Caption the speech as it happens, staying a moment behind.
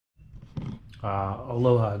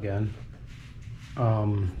Aloha again.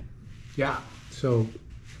 Yeah, so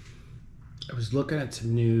I was looking at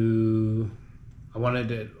some new. I've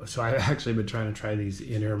actually been trying to try these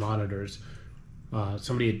in-ear monitors.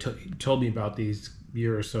 Somebody had told me about these a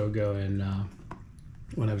year or so ago, and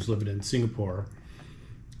when I was living in Singapore,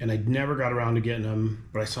 and I never got around to getting them.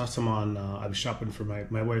 But I saw some on. I was shopping for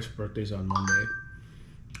my wife's birthday's on Monday,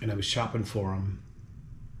 and I was shopping for them,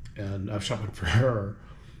 and I was shopping for her.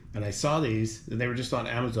 And I saw these, and they were just on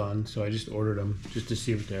Amazon, so I just ordered them just to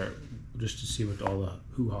see what all the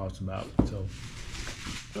hoo-ha's about. So,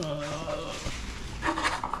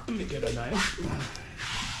 let me get a knife,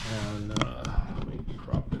 and let me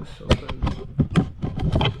crop this open.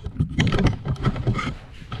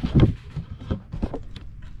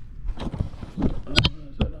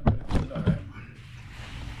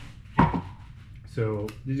 So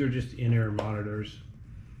these are just in-ear monitors.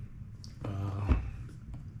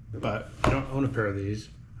 But I don't own a pair of these,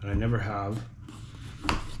 and I never have.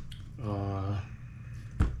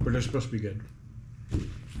 But they're supposed to be good,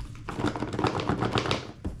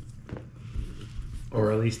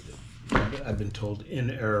 or at least I've been told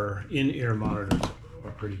in-ear monitors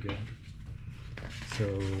are pretty good.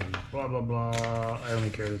 So blah blah blah. I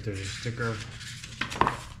only care that there's a sticker.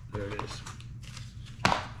 There it is.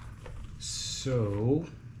 So.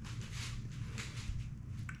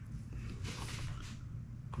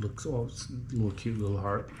 Looks oh, it's a little cute little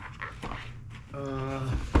heart.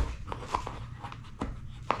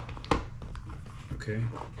 Okay.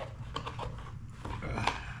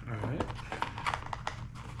 All right.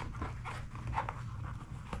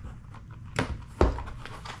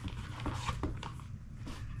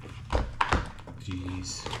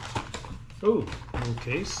 Jeez. Oh, little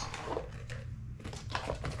case.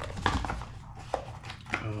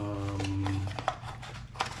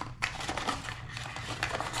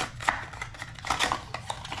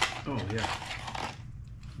 Oh yeah.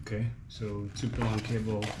 Okay, so super long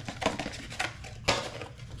cable.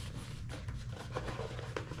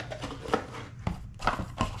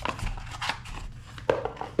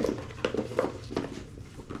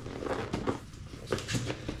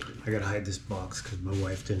 I gotta hide this box because my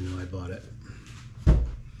wife didn't know I bought it.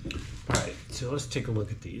 Alright, so let's take a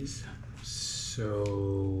look at these.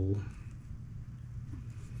 So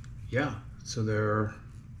yeah, so they're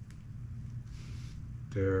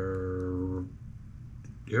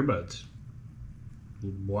earbuds,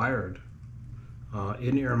 wired,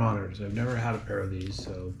 in-ear monitors. I've never had a pair of these,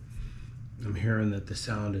 so I'm hearing that the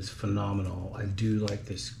sound is phenomenal. I do like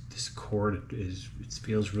this cord. It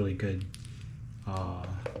feels really good,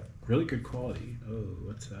 really good quality. Oh,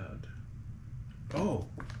 what's that? Oh,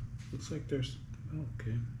 looks like there's,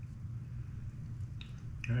 okay.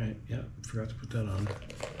 All right, yeah, forgot to put that on.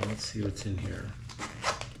 Let's see what's in here.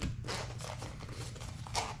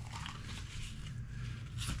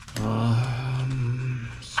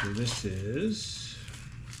 So this is,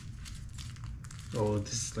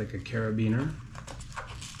 this is like a carabiner,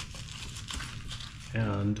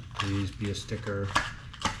 and please be a sticker,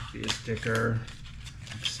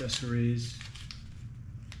 accessories,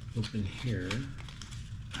 open here.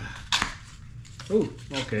 Oh,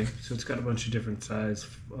 okay, so it's got a bunch of different size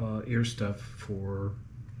ear stuff for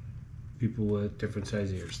people with different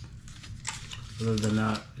size ears. Other than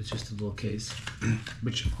that, it's just a little case,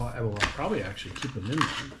 which I will probably actually keep them in there.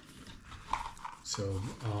 So,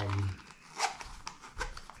 I'm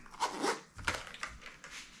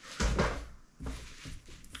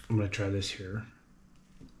gonna try this here.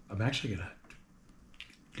 I'm actually gonna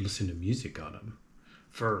listen to music on them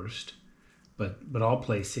first, but I'll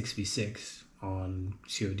play 6v6 on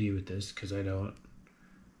COD with this because I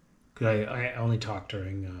only talk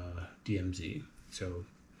during DMZ. So.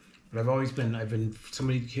 But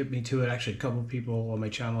somebody hit me to it, actually a couple people on my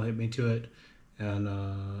channel hit me to it, and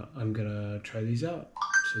I'm gonna try these out.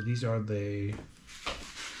 So these are the,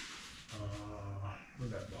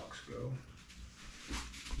 where'd that box go?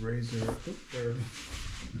 Razer, there.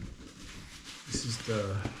 This is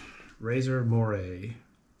the Razer Moray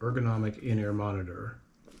ergonomic in-ear monitor.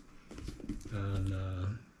 And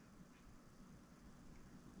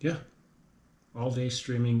yeah, all day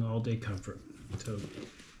streaming, all day comfort. So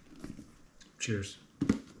cheers.